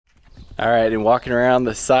All right, and walking around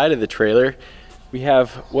the side of the trailer, we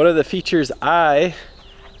have one of the features I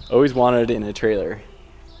always wanted in a trailer,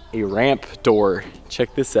 a ramp door.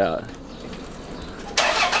 Check this out.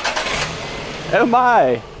 Oh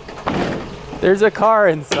my, there's a car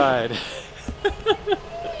inside.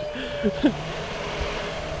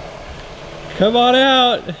 Come on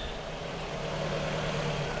out.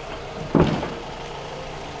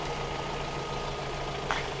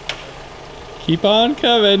 Keep on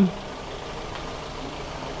coming.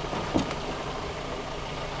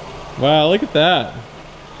 Wow, look at that.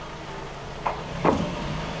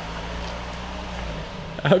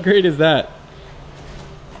 How great is that?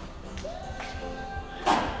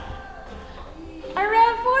 Our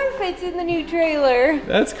RAV4 fits in the new trailer.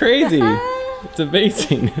 That's crazy. It's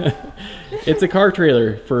amazing. It's a car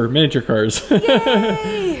trailer for miniature cars.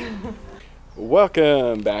 Yay!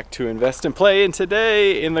 Welcome back to Invest and Play, and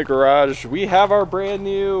today in the garage we have our brand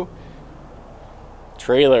new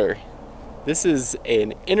trailer. This is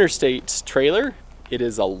an Interstate trailer. It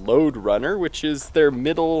is a Loadrunner, which is their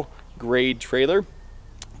middle grade trailer.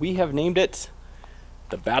 We have named it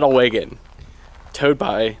the Battle Wagon, towed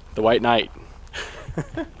by the White Knight.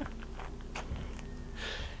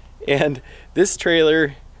 And this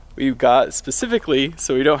trailer we've got specifically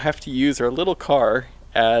so we don't have to use our little car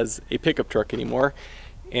as a pickup truck anymore.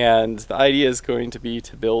 And the idea is going to be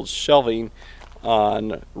to build shelving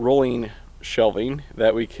on rolling shelving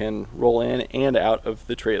that we can roll in and out of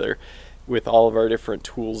the trailer with all of our different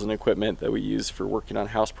tools and equipment that we use for working on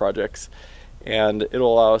house projects. And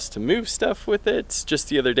it'll allow us to move stuff with it. Just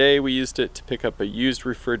the other day we used it to pick up a used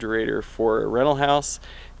refrigerator for a rental house,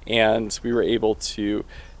 and we were able to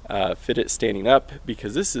fit it standing up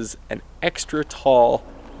because this is an extra tall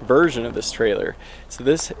version of this trailer. So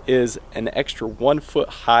this is an extra 1 foot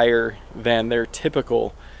higher than their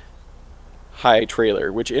typical high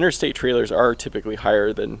trailer, which Interstate trailers are typically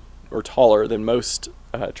higher than or taller than most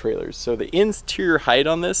trailers. So the interior height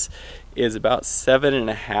on this is about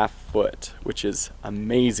 7.5 foot, which is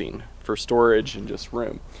amazing for storage and just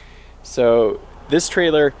room. So this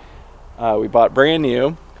trailer we bought brand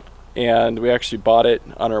new, and we actually bought it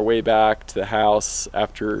on our way back to the house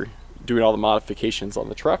after doing all the modifications on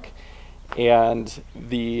the truck. And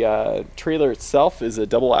the trailer itself is a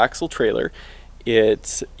double axle trailer.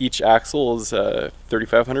 Each axle is a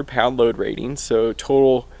 3,500 pound load rating, so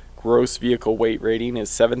total gross vehicle weight rating is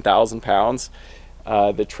 7,000 pounds.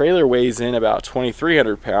 The trailer weighs in about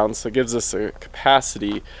 2,300 pounds, so it gives us a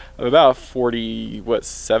capacity of about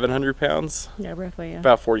 700 pounds? Yeah, roughly, yeah.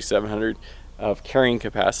 About 4,700 of carrying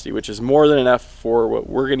capacity, which is more than enough for what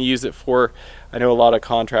we're going to use it for. I know a lot of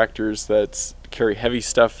contractors that carry heavy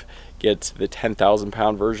stuff get the 10,000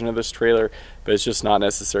 pound version of this trailer, but it's just not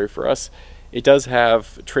necessary for us. It does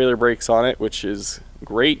have trailer brakes on it, which is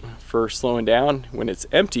great for slowing down. When it's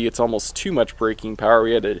empty, it's almost too much braking power.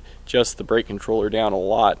 We had to adjust the brake controller down a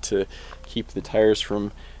lot to keep the tires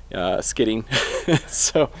from skidding.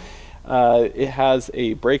 So it has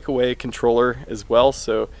a breakaway controller as well.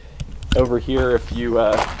 So over here, if you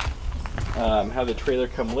have the trailer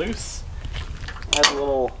come loose, it has a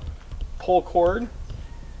little pull cord,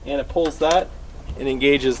 and it pulls that and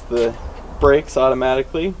engages the brakes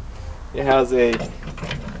automatically. It has a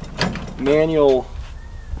manual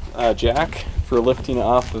jack for lifting it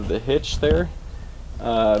off of the hitch there.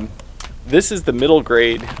 This is the middle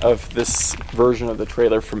grade of this version of the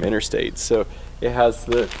trailer from Interstate. So it has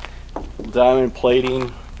the diamond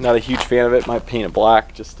plating. Not a huge fan of it. Might paint it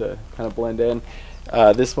black just to kind of blend in.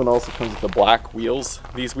 This one also comes with the black wheels.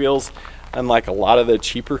 These wheels, unlike a lot of the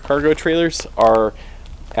cheaper cargo trailers, are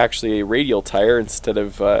actually a radial tire instead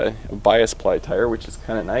of a bias ply tire, which is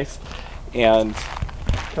kind of nice. And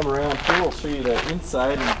come around here, I'll show you the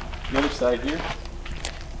inside and the other side here.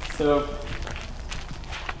 So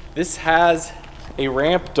this has a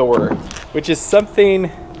ramp door, which is something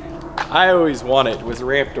I always wanted, was a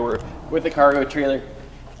ramp door with a cargo trailer.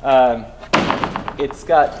 It's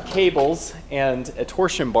got cables and a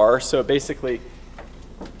torsion bar, so it basically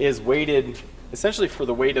is weighted essentially for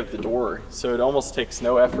the weight of the door, so it almost takes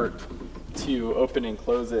no effort to open and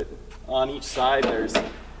close it. On each side there's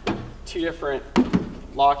 2 different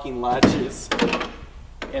locking latches,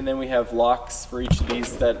 and then we have locks for each of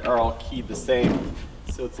these that are all keyed the same,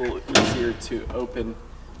 so it's a little easier to open.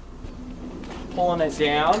 Pulling it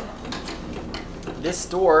down, this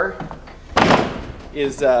door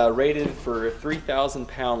is rated for a 3,000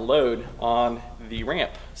 pound load on the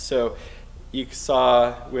ramp. So you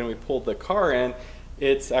saw when we pulled the car in,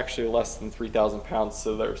 it's actually less than 3,000 pounds,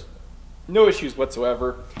 so there's no issues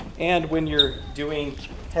whatsoever. And when you're doing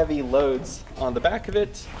heavy loads on the back of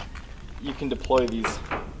it, you can deploy these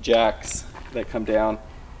jacks that come down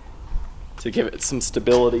to give it some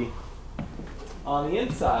stability. On the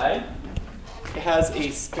inside, it has a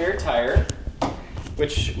spare tire,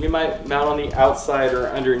 which we might mount on the outside or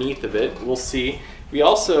underneath of it. We'll see. We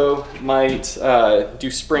also might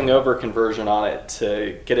do spring over conversion on it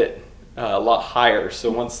to get it a lot higher.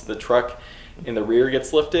 So once the truck in the rear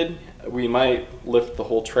gets lifted, we might lift the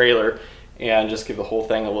whole trailer and just give the whole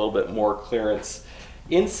thing a little bit more clearance.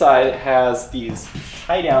 Inside it has these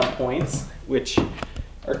tie down points, which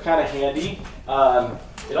are kind of handy.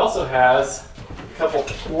 It also has a couple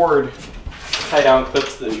Ford tie down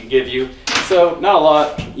clips that we give you. So not a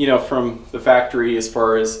lot, you know, from the factory as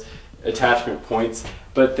far as attachment points,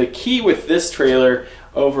 but the key with this trailer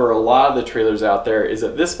over a lot of the trailers out there is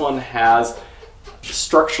that this one has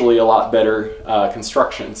structurally a lot better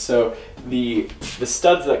construction. So the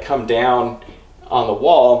studs that come down on the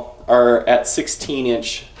wall are at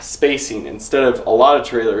 16-inch spacing instead of a lot of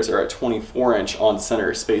trailers are at 24-inch on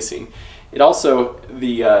center spacing. It also,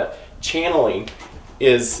 the channeling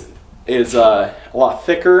is a lot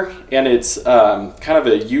thicker, and it's kind of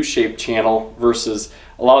a U-shaped channel versus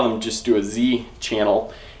a lot of them just do a Z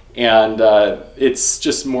channel, and it's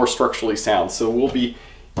just more structurally sound. So we'll be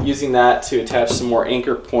using that to attach some more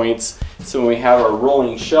anchor points. So when we have our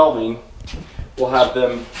rolling shelving, we'll have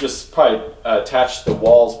them just probably attach the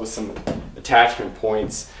walls with some attachment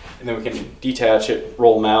points, and then we can detach it,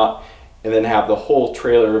 roll them out, and then have the whole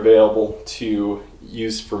trailer available to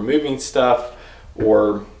use for moving stuff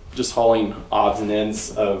or just hauling odds and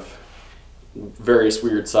ends of various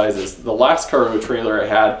weird sizes. The last cargo trailer I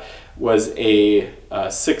had was a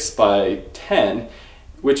 6x10,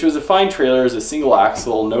 which was a fine trailer. It was a single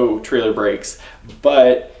axle, no trailer brakes,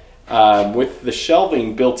 but with the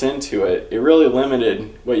shelving built into it, it really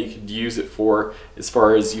limited what you could use it for as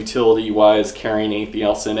far as utility-wise, carrying anything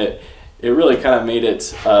else in it. It really kind of made it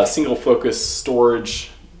single focus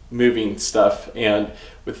storage moving stuff. And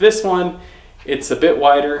with this one, it's a bit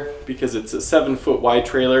wider because it's a 7-foot wide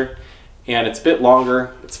trailer, and it's a bit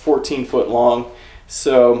longer. It's 14 foot long.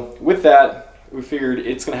 So with that, we figured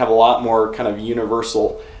it's going to have a lot more kind of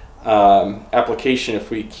universal application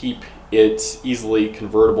if we keep it easily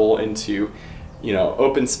convertible into, you know,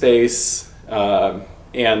 open space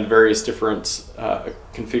and various different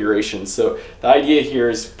configurations. So the idea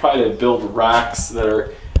here is probably to build racks that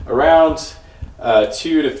are around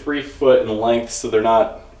 2 to 3 foot in length, so they're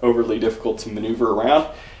not overly difficult to maneuver around,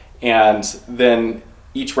 and then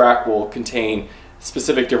each rack will contain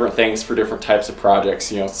specific different things for different types of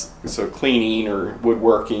projects, you know, so cleaning or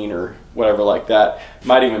woodworking or whatever like that.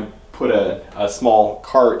 Might even put a small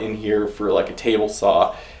cart in here for like a table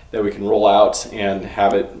saw that we can roll out and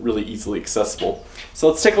have it really easily accessible. So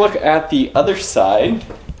let's take a look at the other side.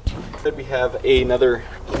 We have another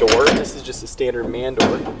door. This is just a standard man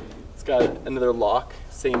door. It's got another lock,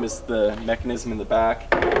 same as the mechanism in the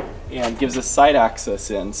back, and gives us side access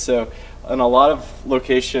in. So in a lot of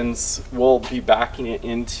locations, we'll be backing it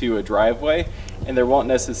into a driveway, and there won't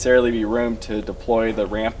necessarily be room to deploy the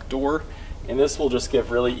ramp door. And this will just give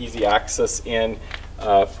really easy access in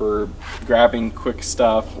for grabbing quick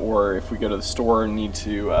stuff, or if we go to the store and need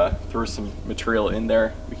to throw some material in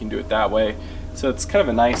there, we can do it that way. So it's kind of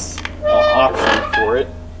a nice option for it.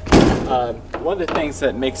 One of the things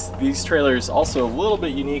that makes these trailers also a little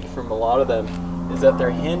bit unique from a lot of them is that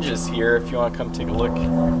their hinges here, if you want to come take a look,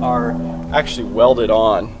 are actually welded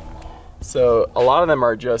on. So a lot of them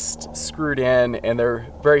are just screwed in, and they're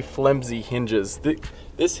very flimsy hinges.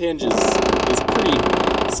 This hinge is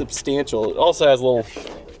pretty substantial. It also has a little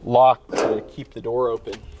lock to keep the door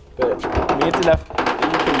open, but I mean, it's enough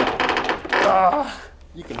that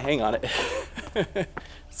you can hang on it.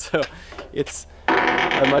 So it's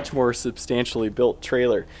a much more substantially built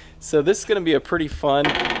trailer. So this is going to be a pretty fun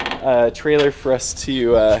trailer for us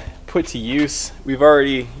to put to use. We've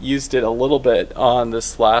already used it a little bit on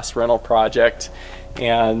this last rental project,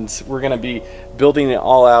 and we're going to be building it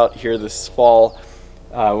all out here this fall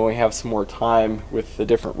when we have some more time with the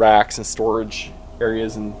different racks and storage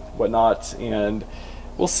areas and whatnot. And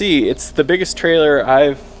we'll see. It's the biggest trailer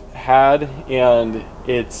I've had, and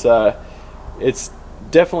it's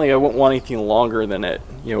definitely, I wouldn't want anything longer than it.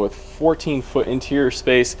 You know, with 14-foot interior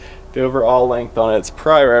space, the overall length on it's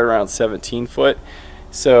probably right around 17 foot.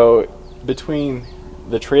 So between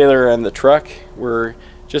the trailer and the truck, we're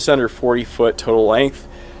just under 40-foot total length,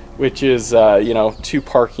 which is you know, 2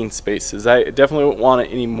 parking spaces. I definitely wouldn't want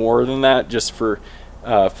it any more than that, just for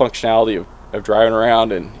functionality of driving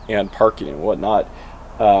around and parking and whatnot.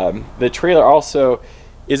 The trailer also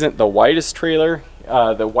isn't the widest trailer.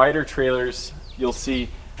 The wider trailers, you'll see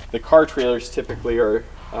the car trailers typically are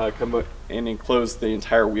come and enclose the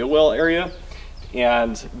entire wheel well area,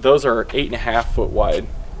 and those are 8.5 foot wide.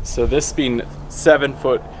 So this being 7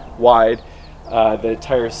 foot wide, the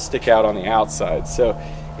tires stick out on the outside. So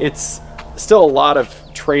it's still a lot of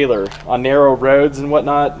trailer on narrow roads and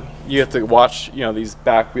whatnot. You have to watch, these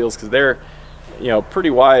back wheels, because they're, pretty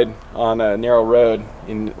wide on a narrow road,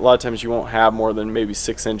 and a lot of times you won't have more than maybe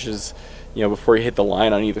 6 inches, before you hit the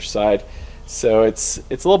line on either side. So it's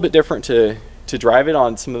a little bit different to drive it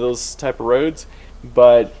on some of those type of roads,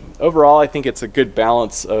 but overall I think it's a good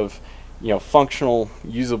balance of functional,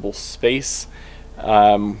 usable space,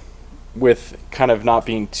 with kind of not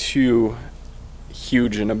being too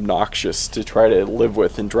huge and obnoxious to try to live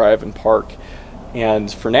with and drive and park.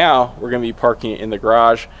 And for now, we're going to be parking it in the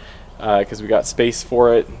garage because we got space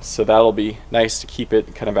for it, so that'll be nice to keep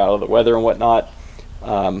it kind of out of the weather and whatnot.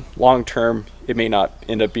 Long term, it may not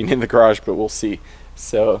end up being in the garage, but we'll see.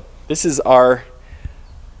 So this is our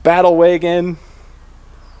Battle Wagon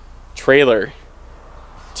trailer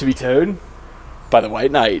to be towed by the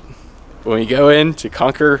White Knight when we go in to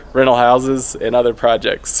conquer rental houses and other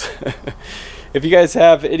projects. If you guys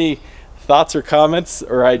have any thoughts or comments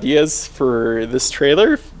or ideas for this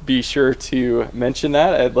trailer, be sure to mention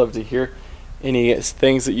that. I'd love to hear any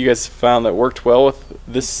things that you guys found that worked well with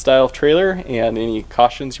this style of trailer and any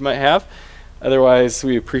cautions you might have. Otherwise,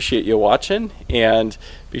 we appreciate you watching, and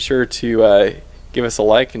be sure to give us a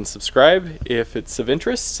like and subscribe if it's of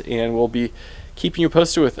interest, and we'll be keeping you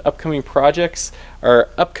posted with upcoming projects. Our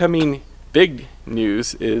upcoming big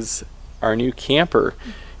news is our new camper,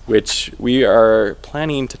 which we are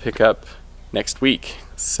planning to pick up next week.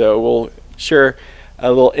 So we'll share a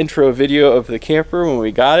little intro video of the camper when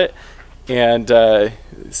we got it, and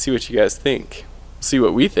see what you guys think. See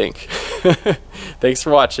what we think. Thanks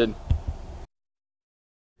for watching.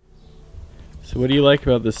 So what do you like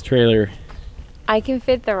about this trailer? I can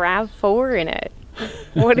fit the RAV4 in it.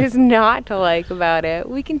 What is not to like about it?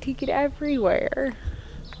 We can take it everywhere.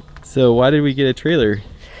 So why did we get a trailer?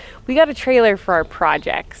 We got a trailer for our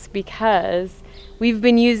projects because we've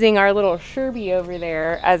been using our little Sherby over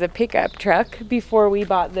there as a pickup truck before we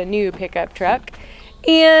bought the new pickup truck.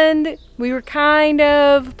 And we were kind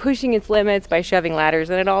of pushing its limits by shoving ladders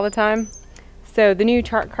in it all the time. So the new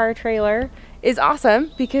chart car trailer is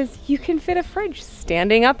awesome because you can fit a fridge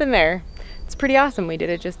standing up in there. It's pretty awesome. We did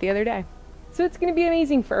it just the other day. So it's going to be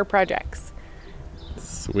amazing for our projects.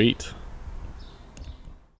 Sweet.